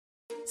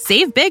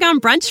Save big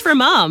on brunch for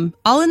mom,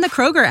 all in the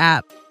Kroger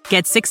app.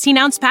 Get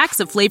 16-ounce packs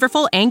of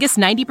flavorful Angus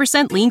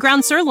 90% lean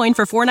ground sirloin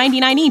for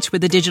 $4.99 each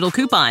with a digital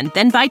coupon.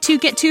 Then buy 2,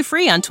 get 2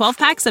 free on 12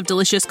 packs of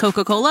delicious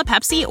Coca-Cola,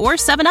 Pepsi, or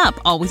 7-Up,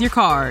 all with your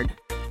card.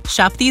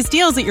 Shop these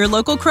deals at your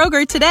local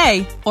Kroger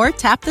today, or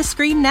tap the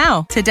screen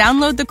now to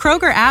download the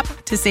Kroger app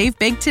to save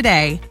big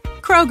today.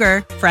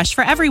 Kroger, fresh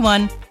for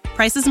everyone.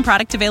 Prices and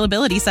product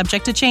availability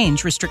subject to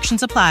change.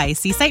 Restrictions apply.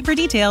 See site for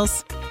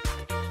details.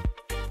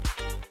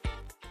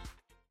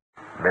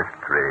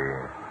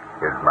 Mystery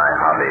is my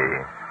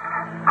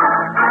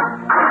hobby.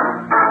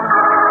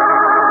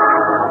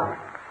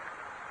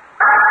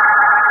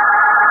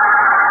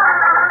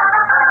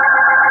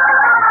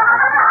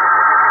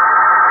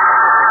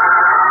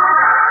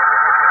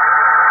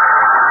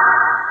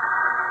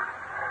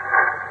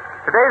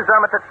 Today's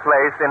drama took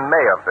place in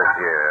May of this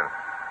year.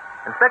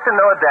 Inspector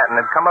Noah Danton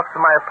had come up to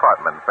my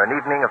apartment for an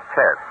evening of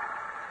tests.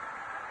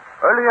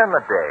 Earlier in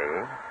the day,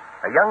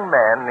 a young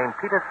man named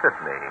Peter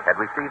Sidney had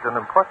received an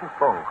important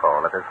phone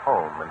call at his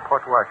home in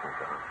Port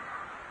Washington.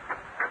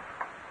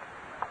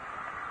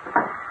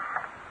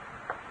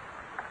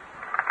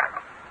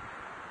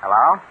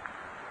 Hello?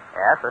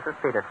 Yes, this is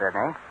Peter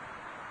Sidney.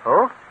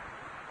 Who?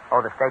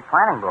 Oh, the State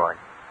Planning Board.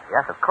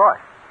 Yes, of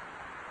course.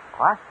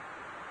 What?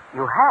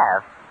 You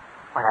have?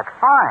 Well, that's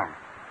fine.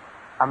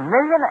 $1.5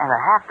 million.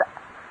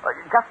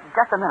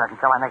 Just a minute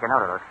until I make a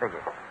note of those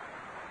figures.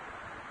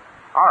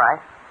 All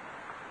right.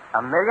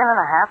 $1.5 million.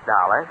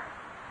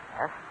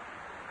 Yes.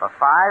 For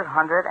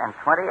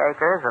 520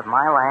 acres of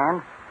my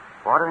land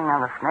bordering on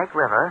the Snake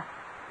River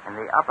in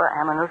the upper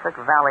Ammonoosuc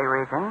Valley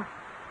region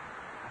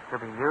to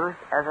be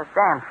used as a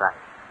dam site.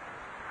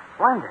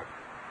 Splendid.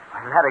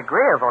 Well, is that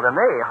agreeable to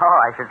me? Oh,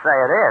 I should say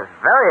it is.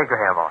 Very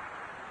agreeable.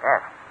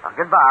 Yes. Well,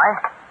 goodbye.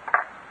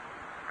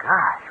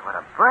 Gosh, what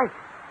a break.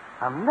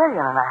 $1.5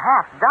 million.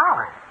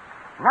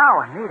 Now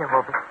Anita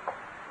will be...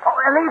 Oh,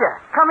 Anita,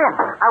 come in.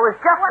 I was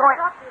just going...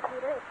 I want to talk to you,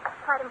 Peter.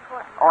 It's quite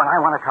important. Oh, and I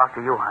want to talk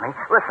to you, honey.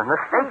 Listen, the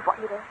state...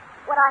 Please, Peter.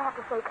 What I have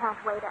to say can't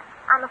wait.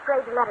 I'm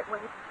afraid to let it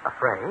wait.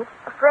 Afraid?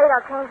 Afraid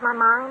I'll change my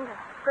mind.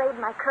 Afraid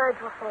my courage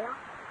will fail.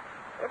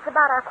 It's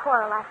about our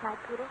quarrel last night,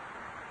 Peter.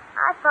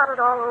 I thought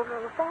it all over.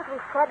 The things we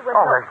said were...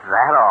 Oh, is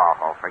that all?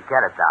 Oh, forget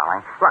it,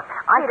 darling. Look,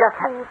 I Peter, just...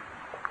 please.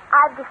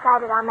 I've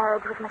decided our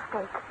marriage was a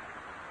mistake.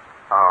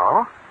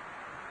 Oh?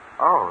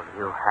 Oh,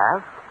 you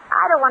have?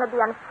 I don't want to be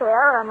unfair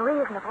or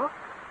unreasonable.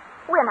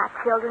 We're not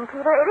children,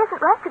 Peter. It isn't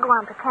right to go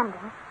on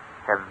pretending.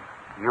 Have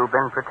you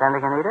been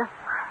pretending, Anita?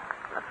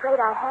 I'm afraid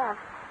I have.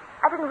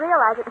 I didn't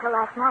realize it until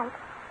last night.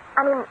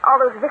 I mean, all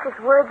those vicious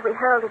words we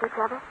hurled at each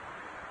other.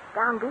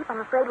 Down deep,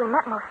 I'm afraid we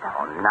meant most of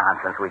Oh, them.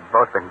 nonsense. We've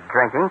both been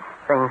drinking.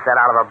 Things said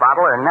out of a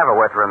bottle are never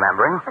worth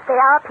remembering. But they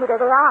are, Peter,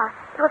 they are.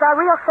 It was our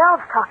real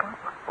selves talking.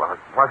 Well,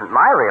 it wasn't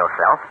my real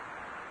self.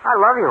 I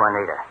love you,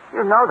 Anita.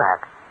 You know that.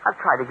 I've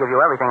tried to give you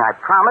everything I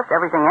promised,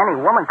 everything any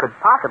woman could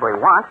possibly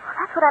want.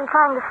 That's what I'm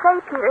trying to say,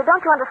 Peter.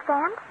 Don't you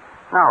understand?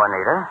 No,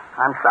 Anita.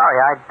 I'm sorry.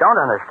 I don't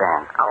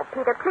understand. Oh,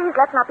 Peter, please,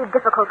 let's not be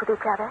difficult with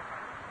each other.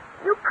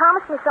 You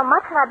promised me so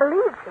much, and I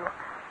believed you.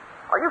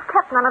 Oh, you've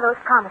kept none of those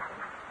promises.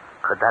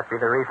 Could that be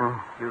the reason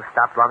you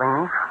stopped loving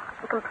me?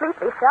 I'm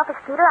completely selfish,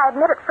 Peter. I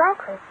admit it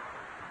frankly.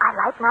 I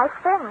like nice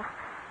things.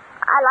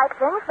 I like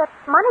things that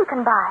money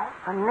can buy.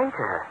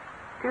 Anita,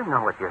 do you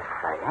know what you're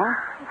saying?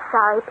 I'm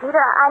sorry, Peter.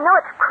 I know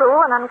it's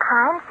cruel and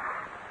unkind.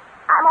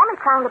 I'm only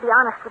trying to be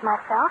honest with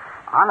myself.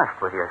 Honest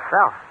with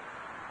yourself?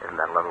 Isn't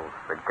that a little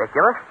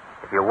ridiculous?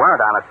 If you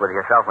weren't honest with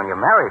yourself when you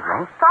married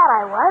me... Thought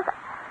I was.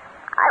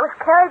 I was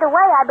carried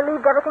away. I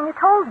believed everything you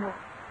told me.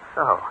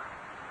 So,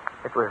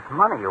 it was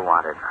money you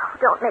wanted.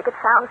 Don't make it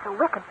sound so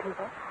wicked,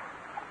 Peter.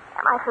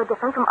 Am I so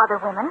different from other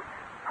women?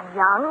 I'm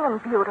young and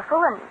beautiful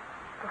and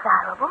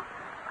desirable.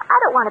 I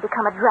don't want to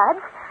become a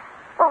drudge.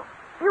 Well,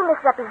 you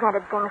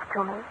misrepresented things to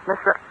me.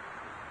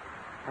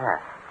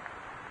 Yes.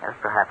 Yes,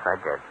 perhaps I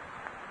did.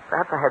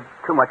 Perhaps I had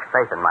too much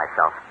faith in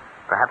myself.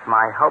 Perhaps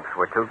my hopes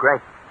were too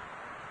great.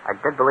 I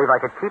did believe I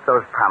could keep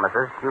those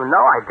promises. You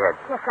know I did.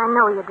 Yes, I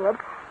know you did.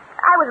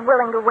 I was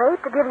willing to wait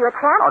to give you a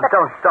chance, Oh, but...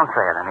 don't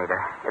say it, Anita.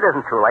 It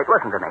isn't too late.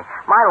 Listen to me.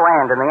 My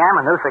land in the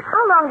Ammonoosuc...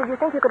 How long did you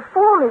think you could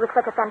fool me with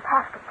such a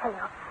fantastic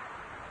tale?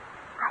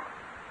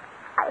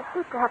 I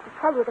hate to have to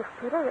tell you this,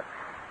 Peter. You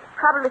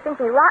probably think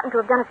me rotten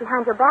to have done it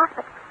behind your back,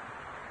 but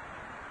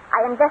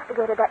I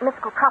investigated that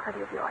mythical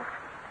property of yours.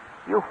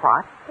 You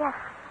what? Yes.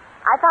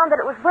 I found that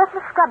it was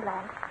worthless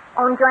scrubland,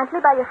 owned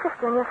jointly by your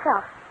sister and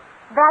yourself,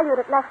 valued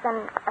at less than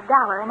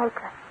 $1 an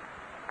acre.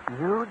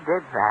 You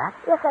did that?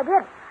 Yes, I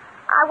did.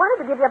 I wanted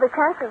to give you every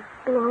chance of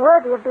being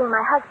worthy of being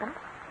my husband.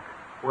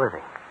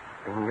 Worthy.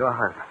 Being your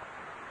husband.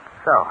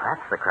 So,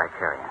 that's the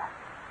criterion.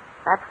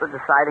 That's the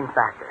deciding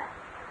factor.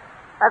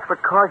 That's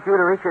what caused you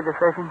to reach your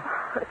decision?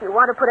 If you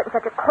want to put it in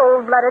such a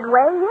cold-blooded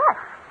way, yes.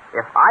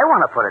 If I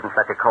want to put it in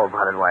such a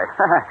cold-blooded way,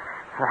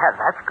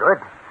 that's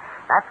good.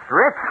 That's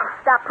rich.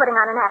 Stop putting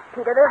on an act,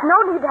 Peter. There's no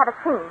need to have a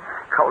scene.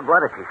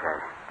 Cold-blooded, she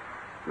says.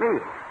 Me.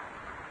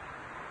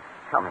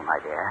 Tell me, my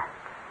dear.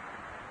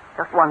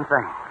 Just one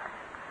thing.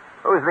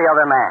 Who's the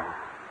other man?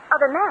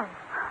 Other men?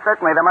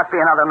 Certainly there must be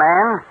another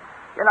man.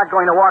 You're not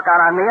going to walk out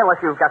on me unless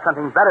you've got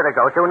something better to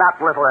go to. Not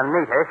little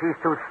Anita. She's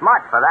too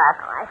smart for that.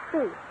 Oh, I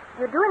see.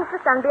 You do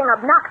insist on being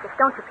obnoxious,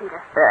 don't you, Peter?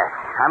 Yes,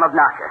 I'm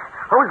obnoxious.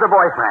 Who's the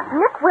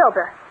boyfriend? Nick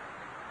Wilbur.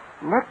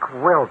 Nick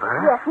Wilbur?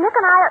 Yes, Nick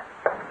and I are...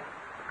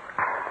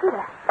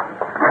 Peter.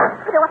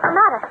 Peter, what's the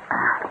matter?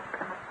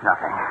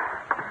 Nothing.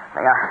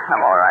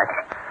 I'm all right.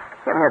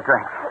 Give me a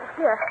drink.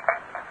 Here.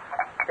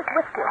 This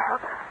whiskey will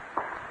help.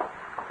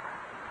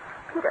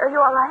 Peter, are you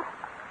all right?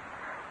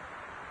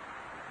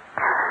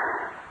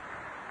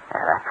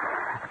 Yeah,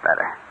 that's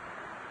better.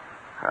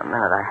 For a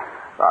minute, I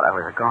thought I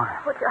was a goner.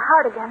 What's your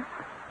heart again?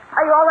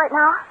 Are you all right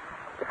now?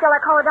 Shall I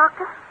call a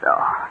doctor? No.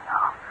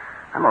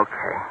 I'm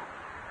okay.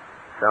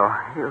 So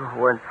you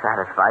weren't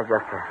satisfied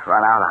just to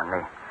run out on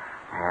me,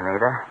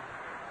 Anita?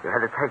 You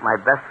had to take my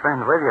best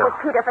friend with you. Oh,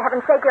 Peter, for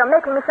heaven's sake, you're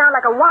making me sound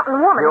like a wanton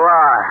woman. You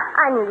are.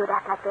 I knew you'd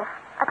act like this.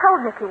 I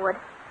told Nick you would.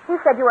 He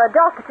said you were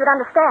adults that you'd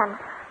understand.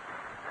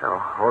 So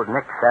old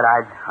Nick said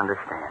I'd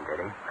understand, did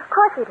he? Of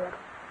course he did.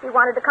 He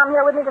wanted to come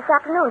here with me this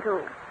afternoon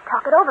to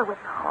talk it over with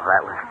me. Oh,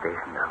 that was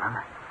decent of him.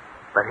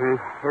 But he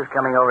is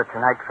coming over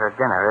tonight for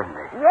dinner, isn't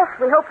he? Yes,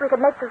 we hoped we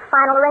could make the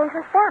final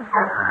arrangements then.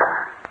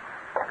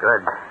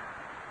 Good.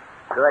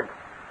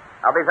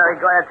 I'll be very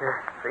glad to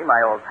see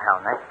my old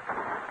pal, Nick.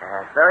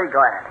 Yes, very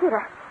glad.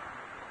 Peter,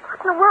 what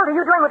in the world are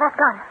you doing with that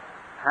gun?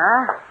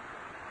 Huh?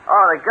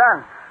 Oh, the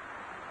gun.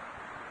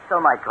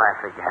 Fill my glass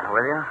again,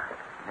 will you,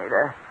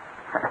 Nita?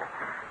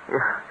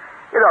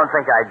 You don't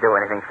think I'd do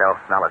anything so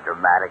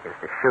melodramatic as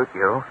to shoot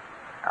you?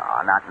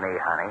 Oh, not me,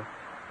 honey.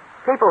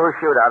 People who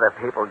shoot other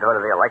people go to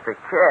the electric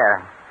chair.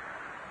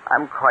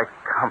 I'm quite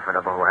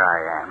comfortable where I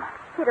am.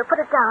 Peter,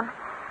 put it down.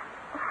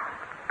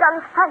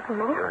 Guns frighten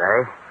me. Do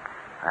they?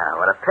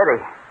 What a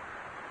pity.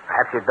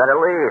 Perhaps you'd better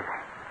leave.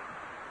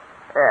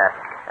 Yes,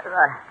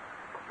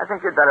 I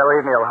think you'd better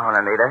leave me alone,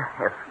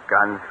 Anita, if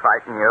guns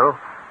frighten you.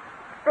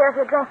 There's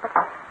your drink, but...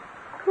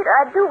 Peter,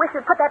 I do wish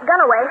you'd put that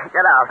gun away.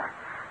 Get out.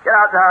 Get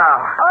out now.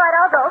 All right,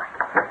 I'll go.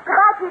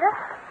 Goodbye, Peter.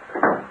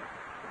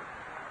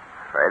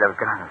 Afraid of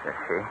guns, is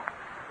she?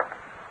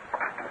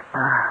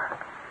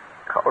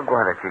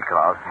 Cold-blooded, she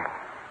calls me.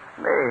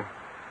 Me.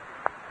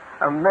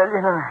 $1.5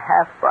 million.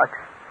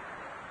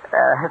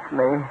 That's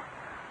me.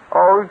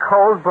 Old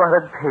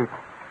cold-blooded Pete,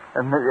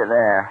 a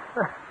millionaire.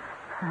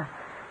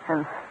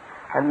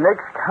 And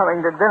Nick's coming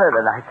to dinner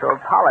tonight to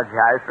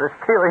apologize for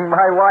stealing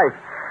my wife.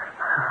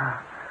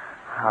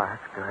 Oh,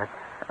 that's good.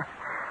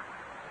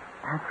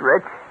 That's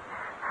rich.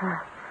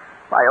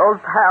 My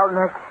old pal,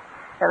 Nick,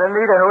 and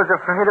Anita, who was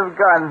afraid of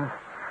guns.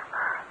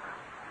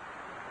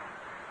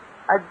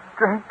 I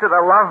drink to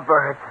the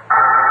lovebirds.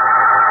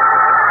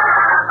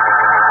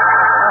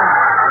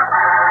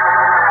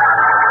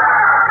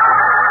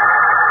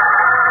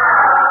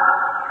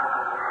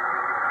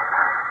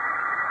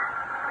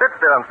 Sit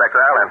still, Inspector.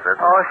 I'll answer it.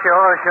 Oh,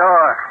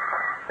 sure.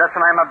 Just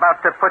when I'm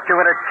about to put you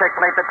in a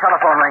checkmate, the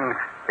telephone rings.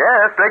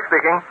 Yes, Drake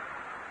speaking.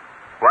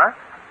 What?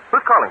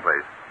 Who's calling,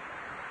 please?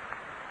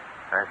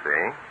 I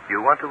see.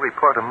 You want to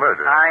report a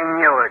murder. I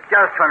knew it.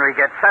 Just when we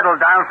get settled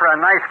down for a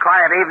nice,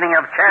 quiet evening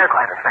of chess. Be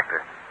quiet,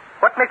 Inspector.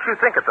 What makes you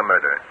think it's a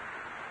murder?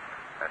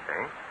 I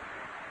see.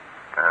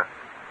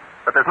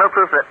 But there's no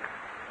proof that...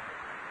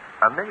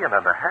 $1.5 million.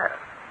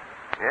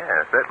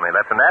 Yes, certainly.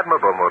 That's an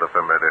admirable motive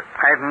for murder.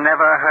 I've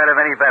never heard of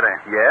any better.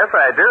 Yes,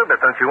 I do, but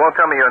since you won't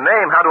tell me your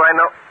name, how do I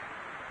know...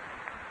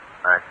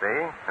 I see.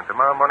 And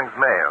tomorrow morning's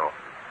mail.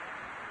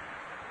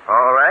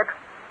 All right.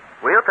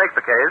 We'll take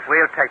the case.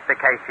 We'll take the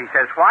case, he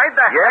says. Why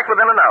the Yes,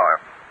 within an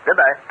hour.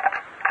 Goodbye.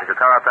 Is your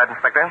car outside,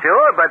 Inspector?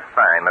 Sure, but...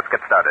 Fine, let's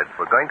get started.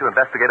 We're going to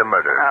investigate a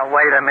murder. Now,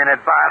 wait a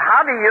minute, Bart.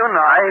 How do you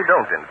know? I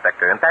don't,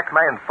 Inspector. In fact,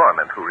 my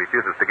informant, who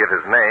refuses to give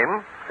his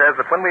name, says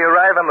that when we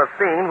arrive on the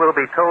scene, we'll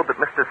be told that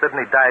Mr.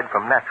 Sidney died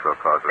from natural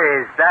causes.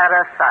 Is that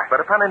a fact?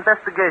 But upon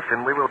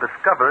investigation, we will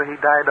discover he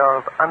died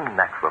of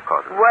unnatural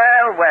causes.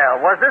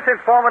 Well. Was this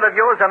informant of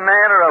yours a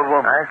man or a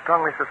woman? I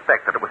strongly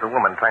suspect that it was a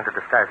woman trying to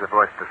disguise her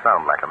voice to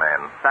sound like a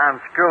man.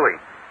 Sounds screwy.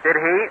 Did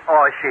he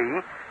or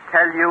she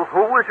tell you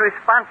who was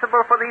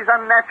responsible for these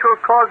unnatural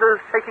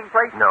causes taking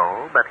place?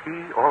 No, but he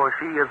or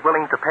she is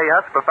willing to pay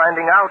us for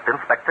finding out.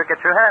 Inspector,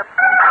 get your hat.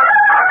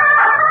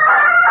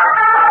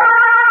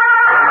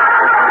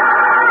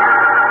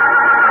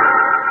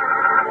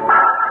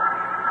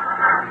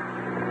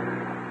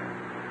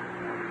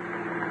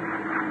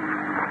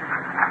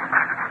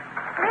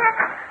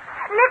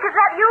 Nick, is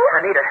that you?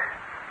 Anita,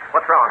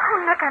 what's wrong? Oh,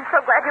 Nick, I'm so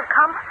glad you've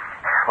come.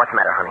 What's the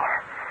matter, honey?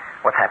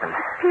 What's happened?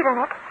 Peter,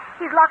 Nick.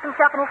 He's locked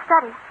himself in his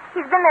study.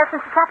 He's been there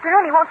since this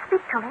afternoon. He won't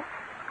speak to me.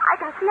 I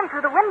can see him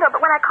through the window,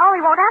 but when I call,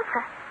 he won't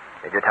answer.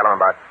 Did you tell him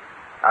about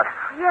us?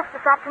 Yes,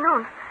 this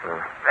afternoon.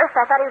 First,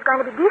 I thought he was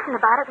going to be decent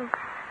about it, and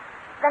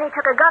then he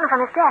took a gun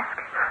from his desk.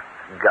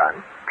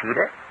 Gun?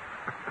 Peter?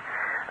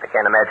 I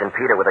can't imagine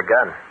Peter with a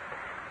gun.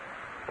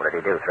 What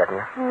did he do, threaten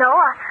you? No,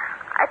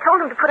 I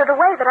told him to put it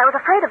away, that I was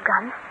afraid of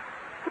guns.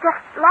 He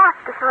just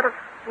laughed, a sort of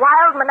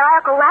wild,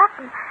 maniacal laugh,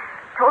 and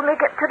told me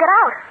to get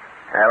out.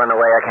 Well, in a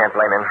way, I can't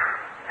blame him.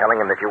 Telling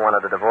him that you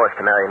wanted a divorce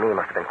to marry me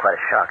must have been quite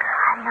a shock.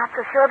 I'm not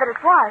so sure that it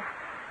was.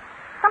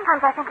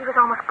 Sometimes I think he was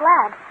almost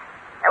glad.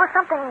 There was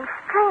something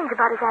strange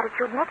about his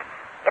attitude, Nick.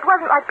 It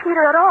wasn't like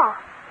Peter at all.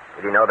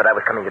 Did he know that I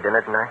was coming to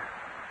dinner tonight?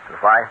 And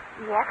why?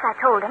 Yes, I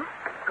told him.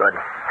 Good.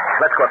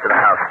 Let's go up to the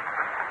house.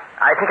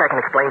 I think I can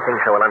explain things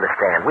so he'll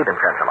understand. We've been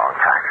friends a long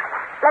time.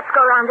 Let's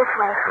go around this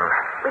way.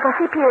 We can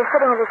see Peter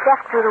sitting at his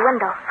desk through the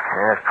window.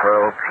 Yes, poor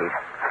old Pete.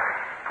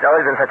 He's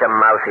always been such a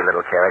mousy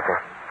little character.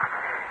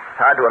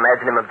 It's hard to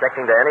imagine him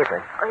objecting to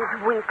anything. Oh, he's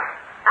weak.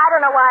 I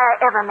don't know why I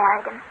ever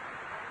married him.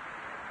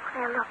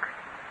 There, look.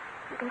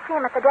 You can see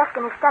him at the desk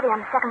in his study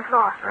on the second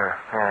floor.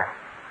 Yeah.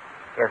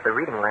 He has the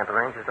reading lamp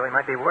arranged as though he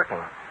might be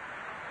working.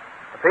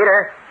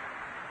 Peter?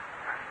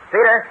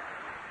 Peter?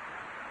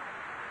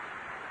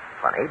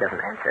 Funny, he doesn't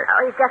answer. Oh,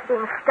 he's just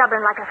being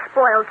stubborn like a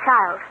spoiled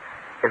child.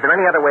 Is there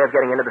any other way of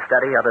getting into the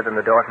study other than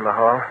the door from the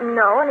hall?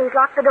 No, and he's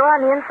locked the door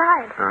on the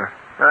inside.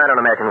 I don't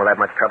imagine we'll have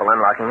much trouble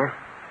unlocking it.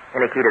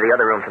 Any key to the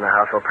other rooms in the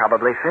house will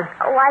probably fit.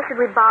 Oh, why should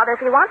we bother?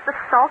 If he wants to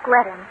sulk,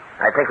 let him.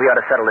 I think we ought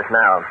to settle this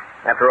now.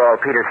 After all,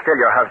 Peter's still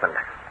your husband.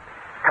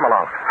 Come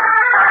along.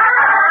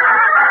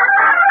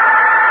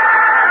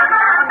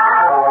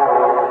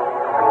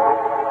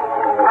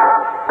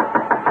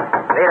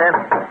 Peter.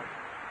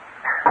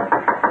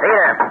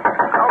 Peter.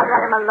 Oh,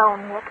 let him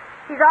alone, Nick.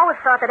 He's always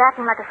thought that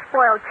acting like a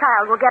spoiled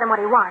child will get him what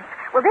he wants.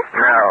 Well, this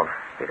time... No.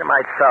 Peter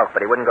might sulk,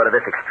 but he wouldn't go to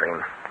this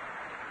extreme.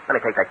 Let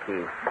me take that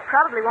key. It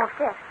probably won't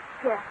fit.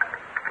 Here.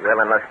 Well,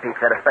 unless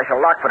Pete's had a special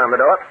lock put on the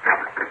door.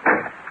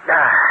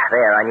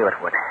 There, I knew it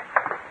would.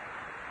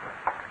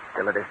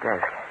 Still at his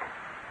desk.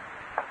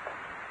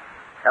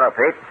 Hello,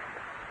 Pete.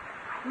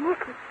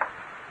 Nick,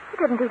 he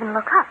didn't even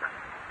look up.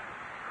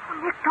 Oh,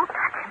 Nick, don't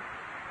touch him.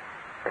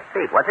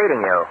 Pete, what's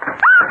eating you?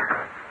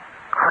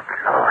 Good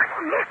Lord.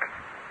 Nick,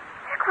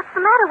 what's the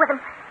matter with him?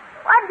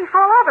 Why did he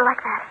fall over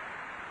like that?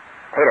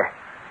 Peter.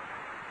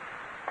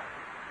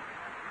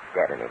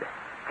 Dead, Anita.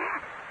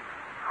 Dead?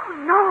 Oh,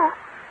 no.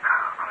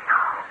 Oh, no.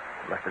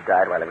 He must have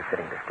died while he was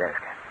sitting at his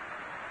desk.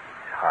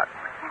 His heart.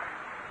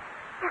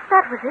 Yes,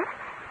 that was it.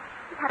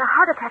 He had a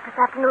heart attack this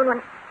afternoon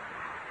when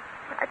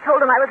I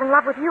told him I was in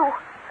love with you.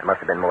 It must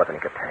have been more than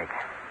he could take.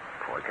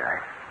 Poor guy.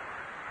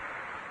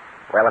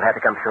 Well, it had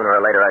to come sooner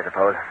or later, I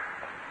suppose.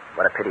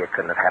 What a pity it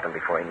couldn't have happened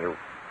before he knew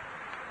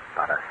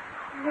about us.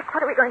 Nick,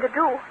 what are we going to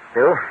do?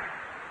 Do?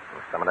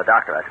 We'll summon a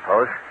doctor, I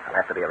suppose. There'll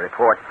have to be a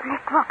report.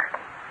 Nick, look.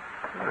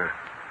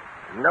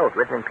 A note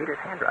written in Peter's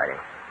handwriting.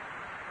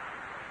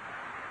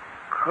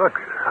 Good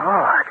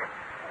Lord.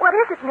 What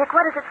is it, Nick?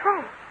 What does it say?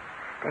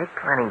 State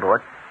Planning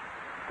Board,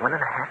 $1.5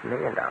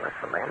 million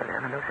for land in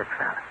Ammonoosuc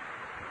Valley.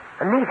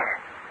 Anita,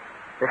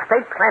 the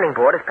State Planning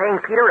Board is paying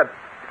Peter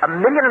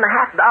 $1.5 million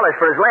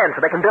for his land so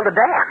they can build a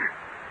dam.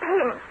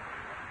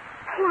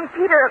 Paying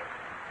Peter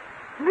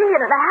 $1.5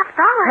 million?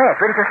 Yes,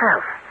 read it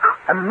yourself.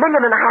 $1.5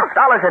 million,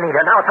 Anita.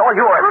 Now it's all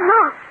yours. Oh,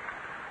 no.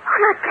 Oh,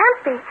 no, it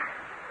can't be.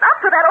 Not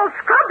for that old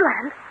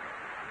scrubland.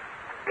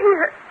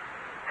 Peter,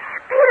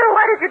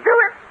 why did you do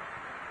it?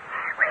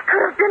 We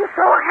could have been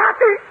so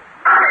happy.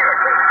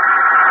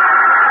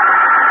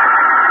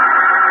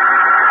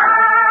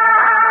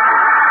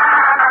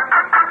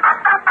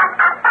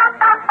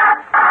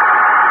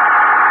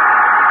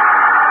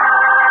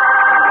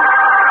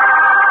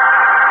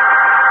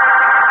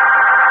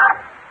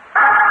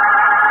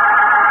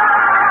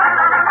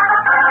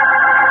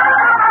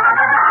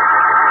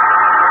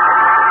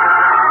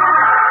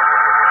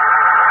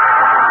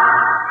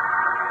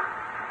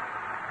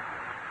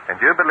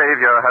 Do you believe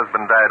your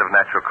husband died of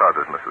natural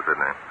causes, Mrs.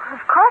 Sidney?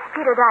 Of course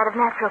Peter died of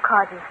natural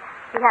causes.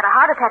 He had a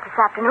heart attack this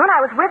afternoon. I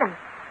was with him.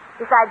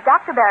 Besides,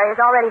 Dr. Barry has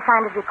already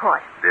signed his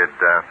report. Did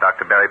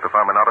Dr. Barry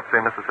perform an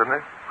autopsy, Mrs. Sidney?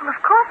 Well, of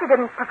course he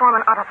didn't perform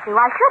an autopsy.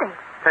 Why should he?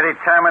 To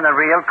determine the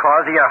real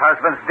cause of your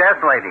husband's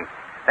death, lady.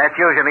 That's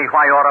usually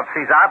why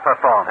autopsies are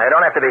performed. I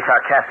don't have to be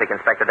sarcastic,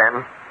 Inspector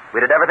Denton. We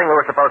did everything we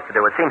were supposed to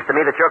do. It seems to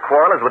me that your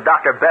quarrel is with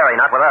Dr. Barry,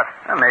 not with us.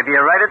 Well, maybe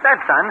you're right at that,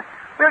 son.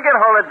 We'll get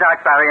hold of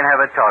Doc Barry and have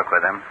a talk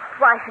with him.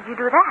 Why should you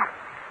do that?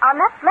 I'll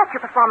not let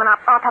you perform an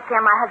autopsy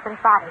on my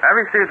husband's body. I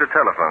received a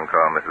telephone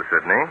call, Mrs.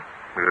 Sidney.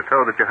 We were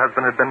told that your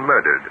husband had been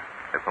murdered.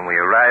 If when we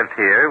arrived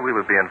here, we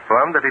would be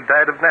informed that he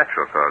died of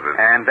natural causes.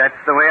 And that's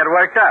the way it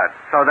worked out.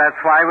 So that's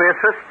why we're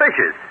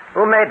suspicious.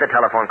 Who made the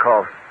telephone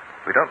call?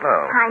 We don't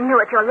know. I knew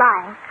it. You're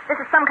lying.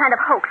 This is some kind of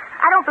hoax.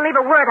 I don't believe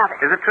a word of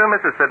it. Is it true,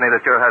 Mrs. Sidney,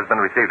 that your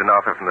husband received an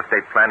offer from the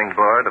State Planning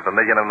Board of $1.5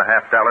 million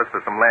for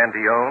some land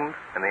he owned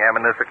in the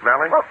Ammonoosuc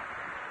Valley? Well,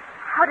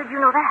 how did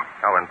you know that?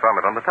 Our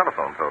informant on the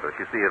telephone told us.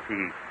 You see, if he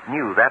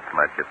knew that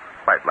much, it's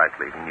quite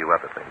likely he knew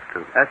other things,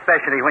 too.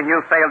 Especially when you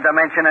failed to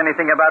mention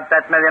anything about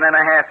that $1.5 million.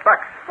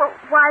 Well,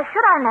 why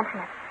should I mention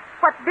it?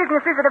 What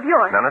business is it of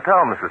yours? None at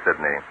all, Mrs.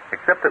 Sidney,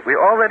 except that we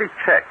already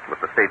checked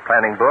with the State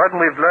Planning Board,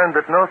 and we've learned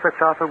that no such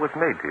offer was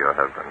made to your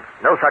husband.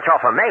 No such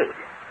offer made?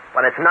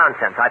 Well, it's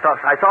nonsense. I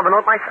saw the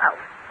note myself.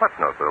 What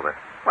note, Wilbur?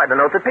 Why, the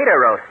note that Peter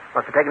wrote.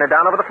 Must have taken it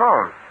down over the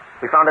phone.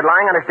 We found it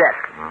lying on his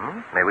desk. Mm-hmm.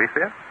 May we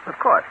see it? Of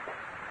course.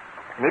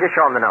 Need to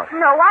show him the note.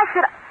 No, why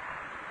should I?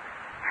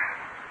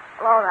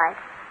 Well, all right.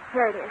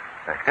 Here it is.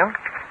 Thank you.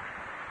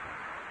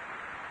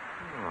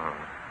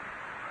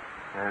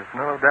 There's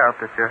no doubt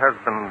that your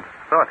husband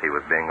thought he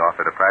was being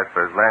offered a price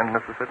for his land,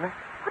 Mrs. Sidney.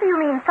 What do you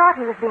mean, thought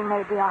he was being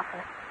made the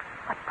offer?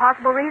 What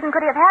possible reason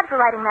could he have had for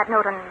writing that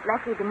note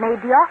unless he'd been made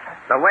the offer?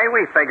 The way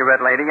we figure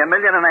it, lady, $1.5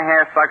 million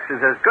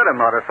is as good a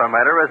motive for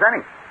murder as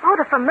any.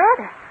 Motive for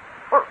murder?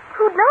 Well,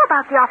 who'd know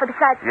about the offer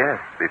besides... Yes,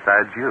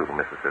 besides you,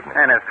 Mrs. Sidney.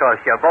 And, of course,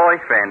 your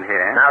boyfriend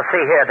here. Now,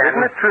 see here,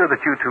 Danton. Isn't it true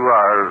that you two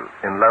are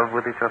in love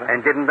with each other?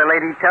 And didn't the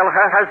lady tell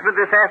her husband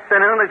this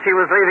afternoon that she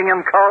was leaving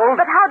him cold?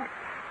 But how...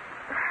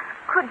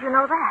 could you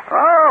know that?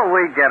 Oh,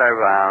 we get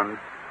around.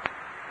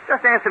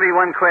 Just answer me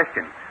one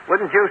question.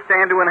 Wouldn't you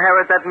stand to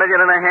inherit that $1.5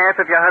 million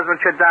if your husband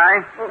should die?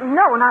 Well,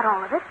 no, not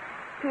all of it.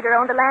 Peter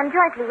owned the land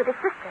jointly with his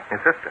sister. His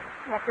sister?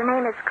 Yes, her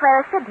name is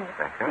Clara Sidney.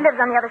 Thank you. She lives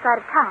on the other side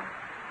of town.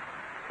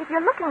 If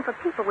you're looking for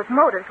people with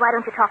motives, why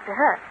don't you talk to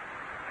her?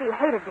 She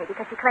hated me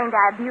because she claimed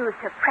I abused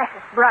her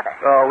precious brother.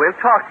 Oh, we'll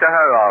talk to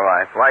her, all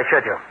right. Why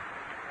should you?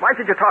 Why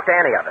should you talk to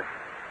any of us?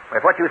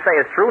 If what you say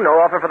is true,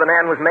 no offer for the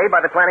land was made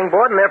by the planning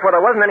board, and therefore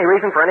there wasn't any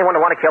reason for anyone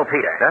to want to kill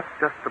Peter. That's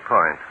just the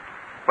point.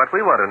 What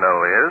we want to know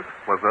is,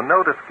 was the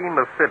note a scheme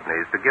of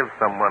Sidney's to give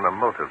someone a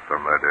motive for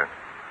murder?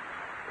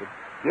 To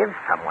give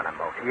someone a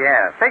motive?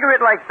 Yeah, figure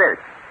it like this.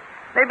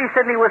 Maybe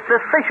Sidney was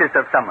suspicious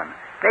of someone.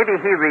 Maybe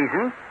he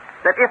reasoned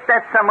that if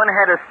that someone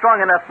had a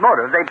strong enough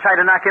motive, they'd try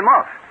to knock him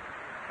off.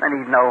 Then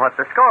he'd know what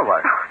the score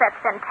was. Oh, that's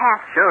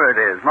fantastic. Sure it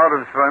is.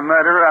 Motives for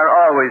murder are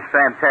always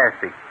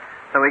fantastic.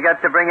 So we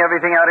got to bring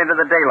everything out into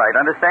the daylight,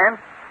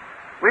 understand?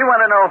 We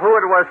want to know who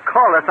it was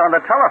called us on the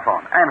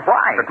telephone, and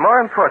why. But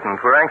more important,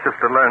 we're anxious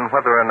to learn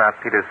whether or not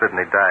Peter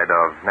Sidney died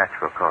of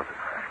natural causes.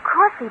 Of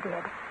course he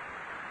did.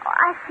 Oh,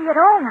 I see it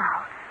all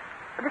now.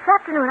 This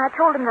afternoon I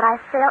told him that I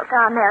felt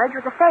our marriage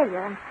was a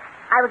failure, and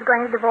I was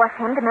going to divorce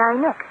him to marry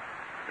Nick.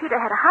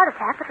 Peter had a heart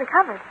attack but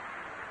recovered.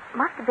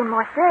 Must have been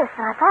more serious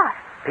than I thought.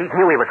 Pete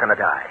knew he was going to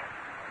die.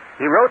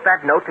 He wrote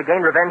that note to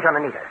gain revenge on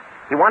Anita.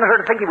 He wanted her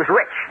to think he was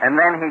rich. And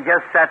then he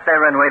just sat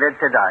there and waited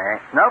to die, eh?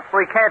 Nope,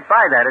 we can't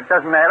buy that. It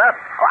doesn't add up.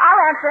 Oh,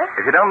 I'll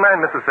answer. If you don't mind,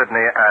 Mrs.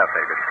 Sidney, I'll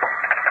take it.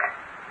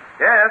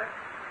 Yes?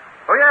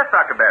 Oh, yes,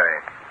 Dr. Barry.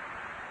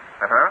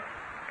 Uh-huh.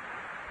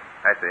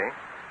 I see.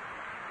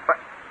 What?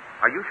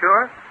 Are you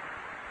sure?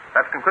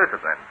 That's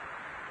conclusive, then.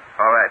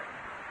 All right.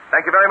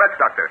 Thank you very much,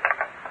 Doctor.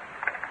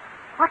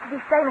 What did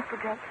he say, Mr.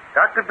 Drake?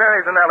 Dr.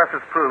 Barry's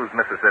analysis proves,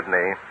 Mrs.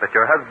 Sidney, that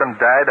your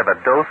husband died of a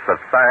dose of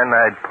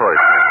cyanide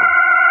poisoning.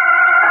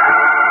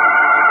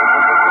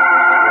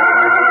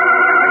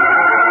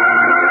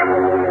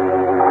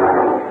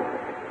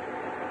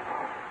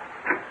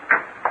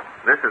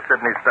 This is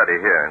Sidney's study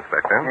here,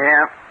 Inspector.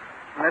 Yeah.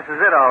 This is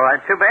it, all right.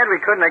 Too bad we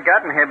couldn't have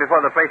gotten here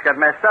before the place got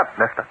messed up.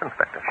 Messed up,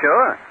 Inspector?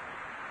 Sure.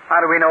 How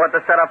do we know what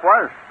the setup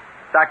was?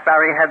 Doc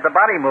Barry had the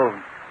body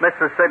moved.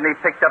 Mrs. Sidney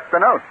picked up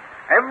the note.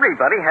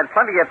 Everybody had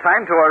plenty of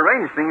time to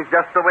arrange things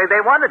just the way they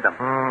wanted them.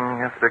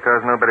 Yes,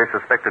 because nobody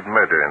suspected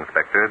murder,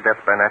 Inspector.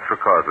 Death by natural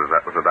causes.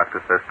 That was the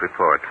doctor's first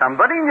report.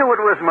 Somebody knew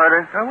it was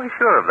murder. Are we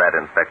sure of that,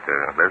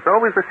 Inspector? There's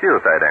always the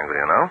suicide angle,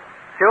 you know.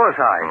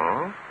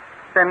 Suicide?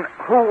 Then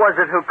who was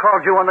it who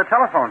called you on the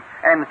telephone?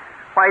 And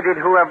why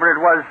did whoever it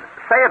was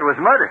say it was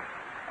murder?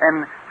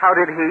 And how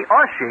did he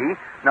or she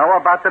know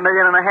about the $1.5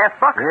 million?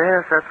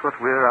 Yes, that's what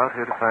we're out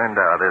here to find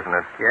out, isn't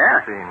it? Yeah.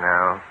 Let's see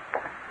now.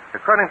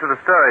 According to the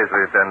stories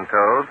we've been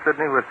told,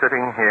 Sidney was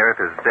sitting here at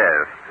his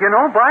desk. You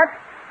know, Bart,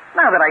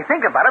 now that I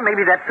think about it,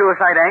 maybe that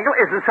suicide angle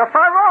isn't so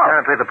far off.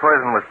 Apparently the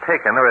poison was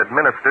taken or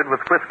administered with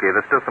whiskey.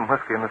 There's still some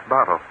whiskey in this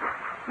bottle.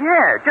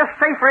 Yeah, just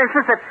say, for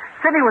instance, that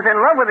Sidney was in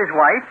love with his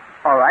wife.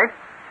 All right.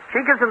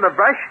 She gives him the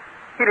brush.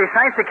 He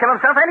decides to kill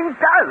himself, and he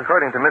does.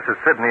 According to Mrs.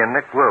 Sidney and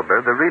Nick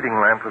Wilbur, the reading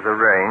lamp was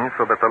arranged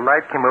so that the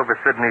light came over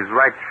Sidney's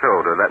right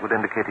shoulder. That would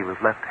indicate he was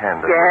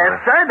left-handed.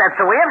 Yes, sir, that's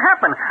the way it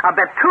happened. I'll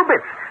bet 2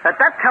 bits that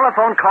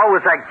telephone call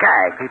was a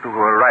gag. People who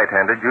are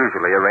right-handed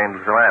usually arrange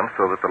the lamp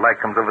so that the light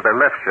comes over their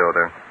left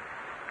shoulder.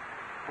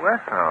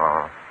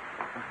 Well,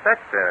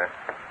 Inspector,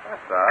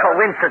 that's all.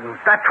 Coincidence.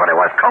 That's what it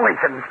was,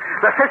 coincidence.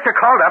 The sister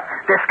called up,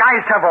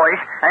 disguised her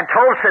voice, and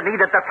told Sidney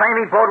that the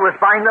planning board was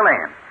buying the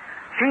land.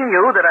 She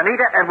knew that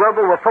Anita and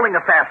Wilbur were pulling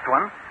a fast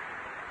one.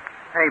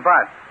 Hey,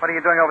 Bart, what are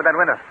you doing over that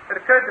window? It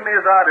occurred to me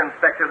as odd,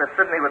 Inspector, that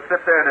Sidney would sit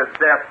there at his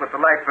desk with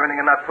the light burning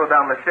and not pull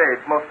down the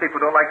shades. Most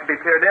people don't like to be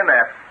peered in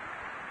at.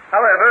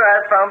 However,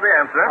 I've found the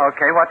answer.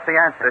 Okay, what's the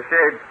answer? The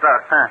shade's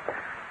stuck.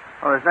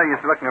 Well, there's no use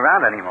looking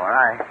around anymore.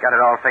 I got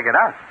it all figured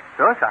out.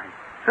 Suicide.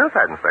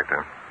 Suicide, Inspector.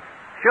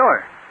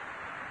 Sure.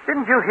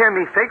 Didn't you hear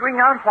me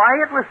figuring out why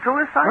it was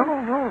suicide?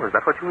 No. Is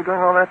that what you were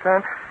doing all that time?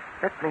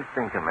 Let me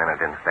think a minute,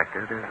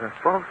 Inspector. There's a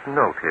false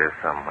note here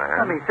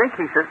somewhere. Let me think,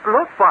 he says.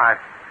 Look, Bart.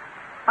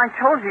 I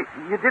told you,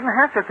 you didn't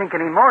have to think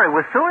anymore. It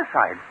was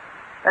suicide.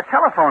 That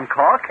telephone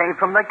call came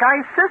from the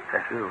guy's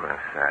sister.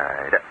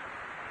 Suicide.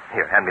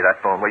 Here, hand me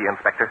that phone, will you,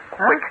 Inspector?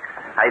 Huh? Quick.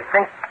 I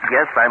think,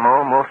 yes, I'm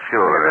almost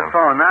sure. The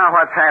phone. Now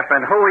what's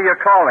happened? Who are you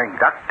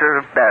calling? Dr.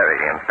 Barry,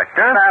 Inspector.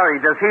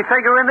 Barry, does he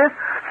figure in this?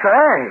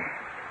 Say.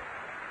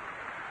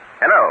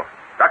 Hello.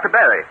 Dr.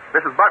 Barry,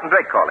 this is Barton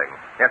Drake calling.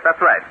 Yes, that's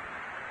right.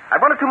 I've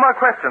 1 or 2 more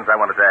questions I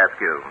wanted to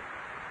ask you.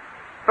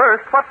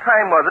 First, what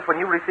time was it when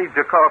you received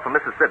your call from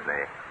Mrs.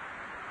 Sidney?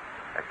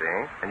 I see.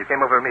 And you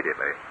came over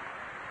immediately.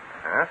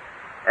 Uh-huh.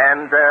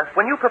 And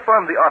when you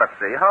performed the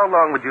autopsy, how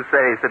long would you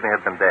say Sidney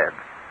had been dead?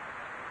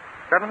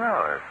 7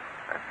 hours.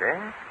 I see.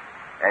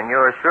 And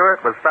you're sure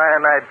it was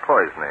cyanide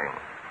poisoning?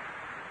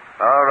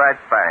 All right,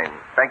 fine.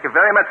 Thank you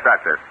very much,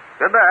 Doctor.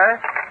 Goodbye.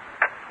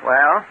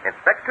 Well?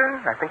 Inspector,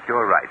 I think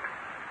you're right.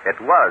 It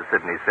was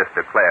Sidney's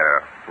sister,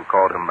 Claire, who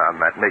called him on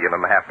that $1.5 million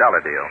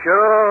deal.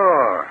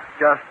 Sure.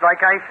 Just like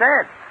I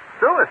said.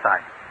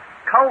 Suicide.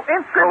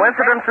 Coincidence.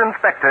 Coincidence,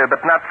 Inspector, but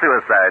not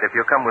suicide. If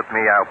you come with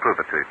me, I'll prove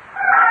it to you.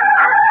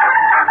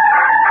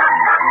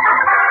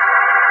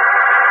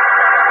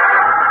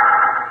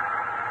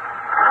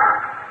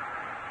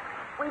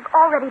 We've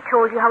already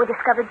told you how we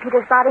discovered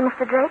Peter's body,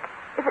 Mr. Drake.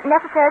 Is it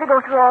necessary to go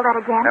through all that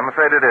again? I'm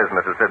afraid it is,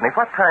 Mrs. Sidney.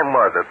 What time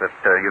was it that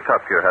you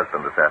talked to your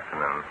husband this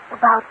afternoon?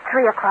 About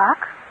 3 o'clock.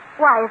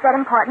 Why, is that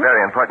important?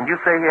 Very important. You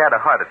say he had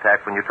a heart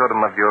attack when you told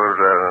him of your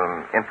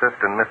interest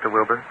in Mr.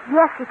 Wilbur?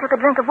 Yes, he took a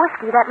drink of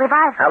whiskey. That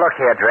revived him. Now, look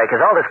here, Drake.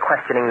 Is all this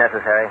questioning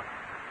necessary?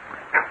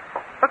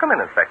 Well, come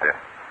in, Inspector.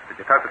 Did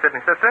you talk to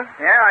Sidney's sister?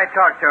 Yeah, I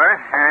talked to her,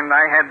 and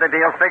I had the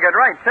deal figured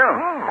right, too.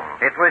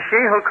 Oh. It was she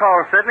who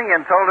called Sidney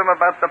and told him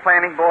about the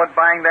planning board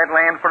buying that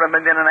land for $1.5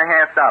 million.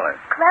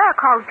 Clara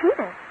called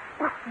Peter.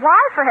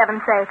 Why, for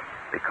heaven's sake?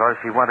 Because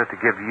she wanted to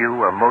give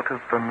you a motive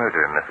for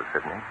murder, Mrs.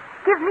 Sidney.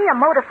 Give me a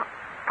motive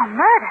for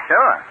murder?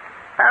 Sure.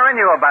 Sarah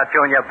knew about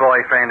you and your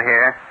boyfriend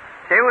here.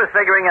 She was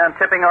figuring on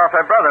tipping off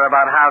her brother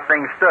about how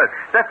things stood.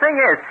 The thing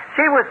is,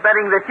 she was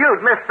betting that you'd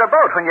missed the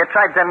boat when you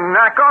tried to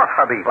knock off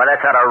hubby. Well,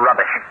 that's utter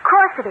rubbish. Of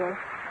course it is.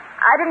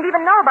 I didn't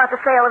even know about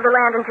the sale of the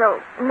land until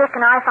Nick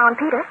and I found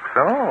Peter.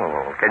 So,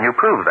 can you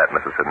prove that,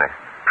 Mrs. Sidney?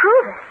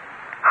 Prove it?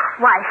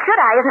 Why should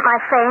I? Isn't my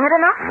saying it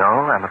enough? No,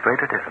 I'm afraid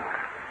it isn't.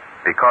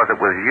 Because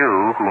it was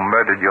you who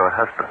murdered your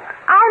husband.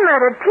 I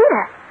murdered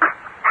Peter.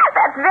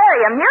 That's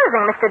very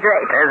amusing, Mr.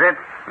 Drake. Is it?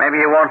 Maybe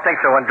you won't think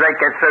so when Drake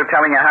gets through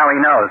telling you how he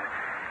knows.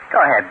 Go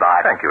ahead,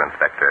 Bart. Thank you,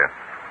 Inspector.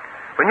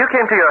 When you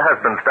came to your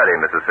husband's study,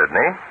 Mrs.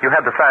 Sidney, you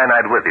had the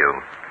cyanide with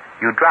you.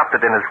 You dropped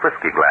it in his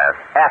whiskey glass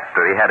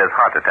after he had his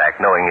heart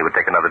attack, knowing he would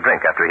take another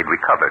drink after he'd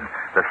recovered.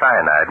 The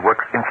cyanide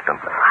works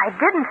instantly. I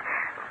didn't.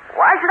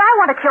 Why should I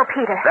want to kill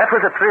Peter? That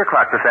was at 3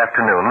 o'clock this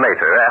afternoon.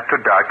 Later,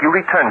 after dark, you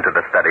returned to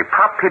the study,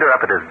 propped Peter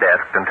up at his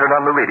desk, and turned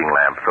on the reading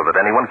lamp so that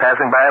anyone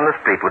passing by on the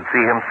street would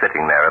see him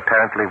sitting there,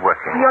 apparently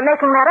working. You're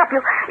making that up.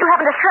 You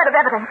haven't a shred of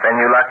evidence.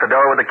 Then you locked the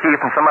door with a key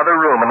from some other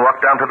room and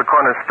walked down to the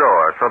corner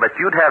store so that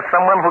you'd have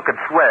someone who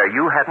could swear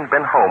you hadn't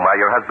been home while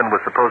your husband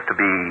was supposed to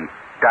be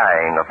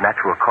dying of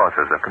natural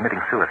causes or committing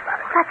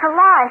suicide. That's a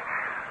lie.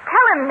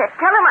 Tell him, Nick.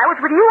 Tell him I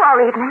was with you all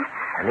evening.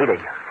 Anita,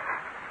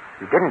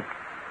 you didn't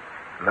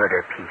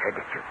murder Peter,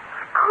 did you?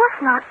 Of course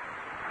not.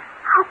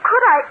 How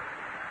could I?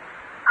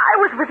 I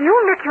was with you,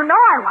 Nick. You know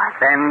I was.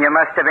 Then you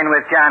must have been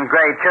with John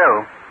Gray,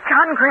 too.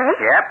 John Gray?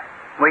 Yep.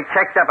 We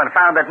checked up and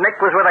found that Nick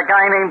was with a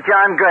guy named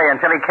John Gray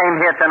until he came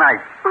here tonight.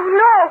 Oh,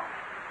 no.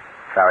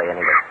 Sorry,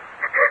 Anita.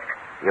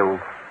 You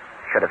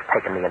should have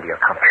taken me into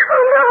your company.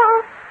 Oh,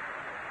 no.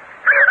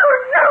 Oh,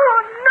 no,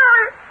 no.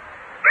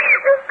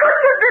 You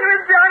couldn't have been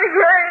with John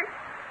Gray.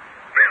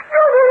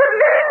 You were with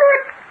me,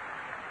 Nick.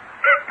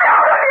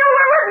 Tell him you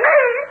were with me.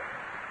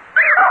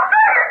 Oh,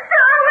 please,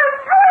 tell him,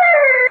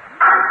 please.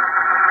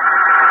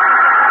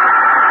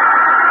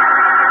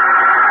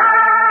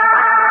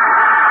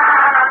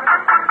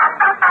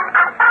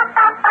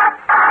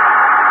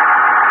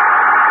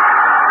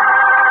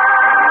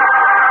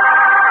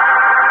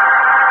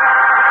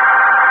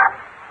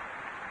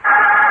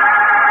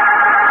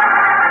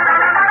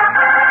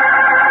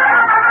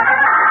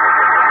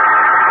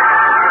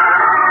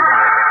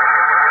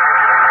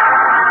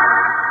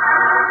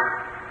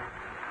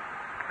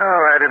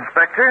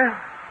 Inspector,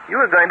 you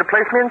were going to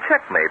place me in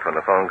checkmate when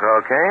the phone call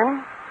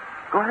came.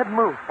 Go ahead and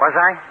move. Was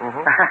I?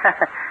 Mm-hmm.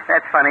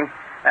 That's funny.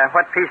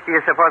 What piece do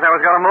you suppose I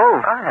was going to move?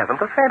 I haven't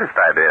the faintest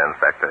idea,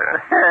 Inspector.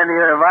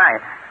 Neither have I.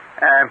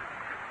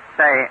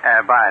 Say,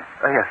 Bart.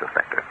 Yes,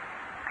 Inspector.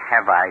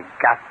 Have I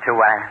got to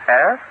ask?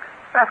 Ask?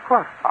 Ask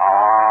what?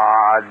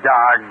 Oh,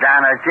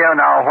 doggone it. You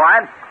know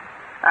what?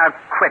 I'll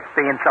quit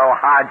being so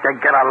hard to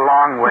get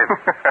along with.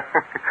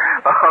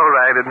 All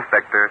right,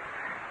 Inspector.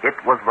 It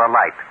was the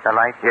light. The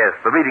light? Yes,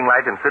 the reading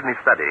light in Sidney's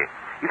study.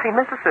 You see,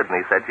 Mrs.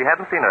 Sidney said she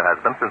hadn't seen her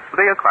husband since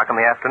 3 o'clock in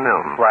the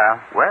afternoon.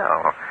 Well,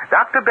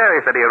 Dr.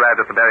 Berry said he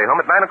arrived at the Berry home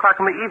at 9 o'clock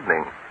in the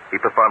evening.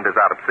 He performed his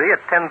autopsy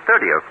at 10:30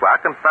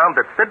 o'clock and found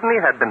that Sidney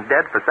had been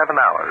dead for 7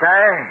 hours.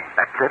 Say.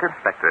 That's it,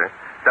 Inspector.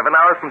 7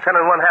 hours from 10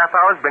 1/2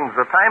 hours brings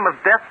the time of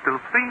death to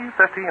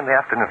 3:30 in the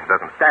afternoon,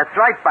 doesn't it? That's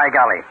right, by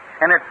golly.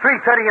 And at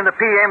 3:30 in the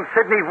p.m.,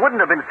 Sidney wouldn't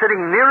have been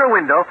sitting near a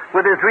window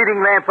with his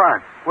reading lamp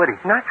on, would he?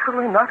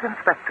 Naturally not,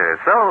 Inspector.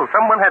 So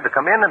someone had to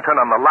come in and turn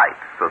on the light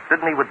so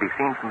Sidney would be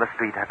seen from the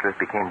street after it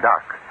became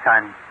dark.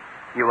 Son,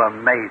 you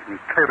amaze me,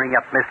 clearing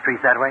up mysteries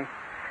that way.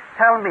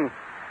 Tell me,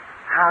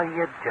 how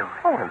you doing?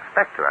 Oh,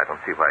 Inspector, I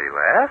don't see why you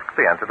ask.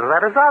 The answer to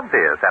that is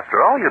obvious.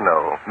 After all, you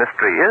know,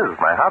 mystery is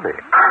my hobby.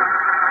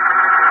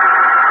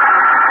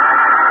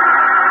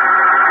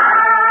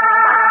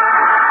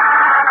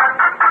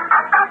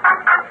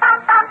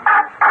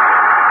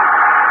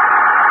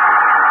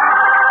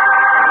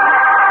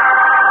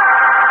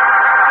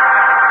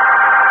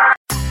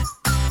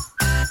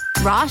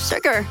 Raw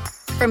Sugar,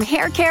 from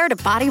hair care to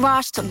body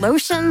wash to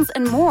lotions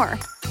and more,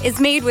 is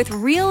made with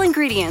real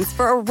ingredients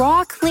for a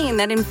raw clean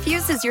that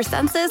infuses your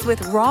senses with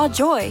raw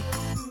joy.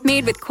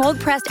 Made with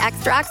cold-pressed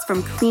extracts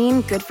from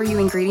clean, good-for-you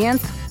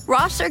ingredients,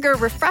 Raw Sugar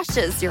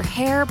refreshes your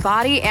hair,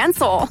 body, and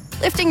soul,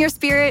 lifting your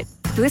spirit,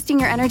 boosting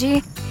your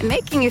energy, and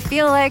making you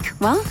feel like,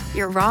 well,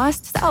 your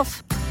rawest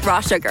self. Raw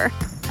Sugar,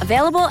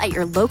 available at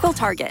your local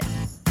Target.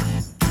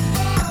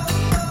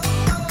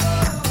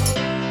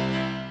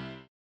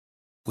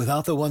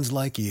 Without the ones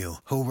like you,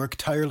 who work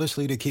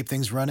tirelessly to keep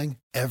things running,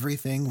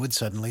 everything would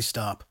suddenly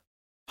stop.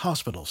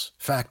 Hospitals,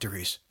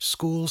 factories,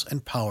 schools,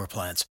 and power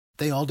plants,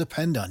 they all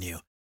depend on you.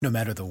 No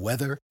matter the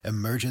weather,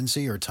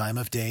 emergency, or time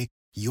of day,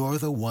 you're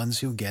the ones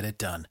who get it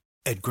done.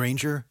 At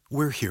Grainger,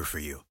 we're here for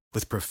you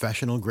with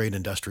professional-grade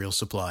industrial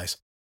supplies.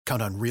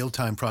 Count on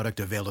real-time product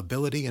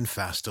availability and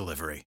fast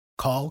delivery.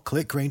 Call,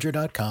 click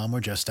Grainger.com, or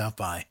just stop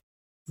by.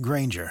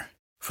 Grainger,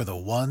 for the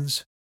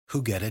ones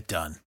who get it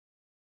done.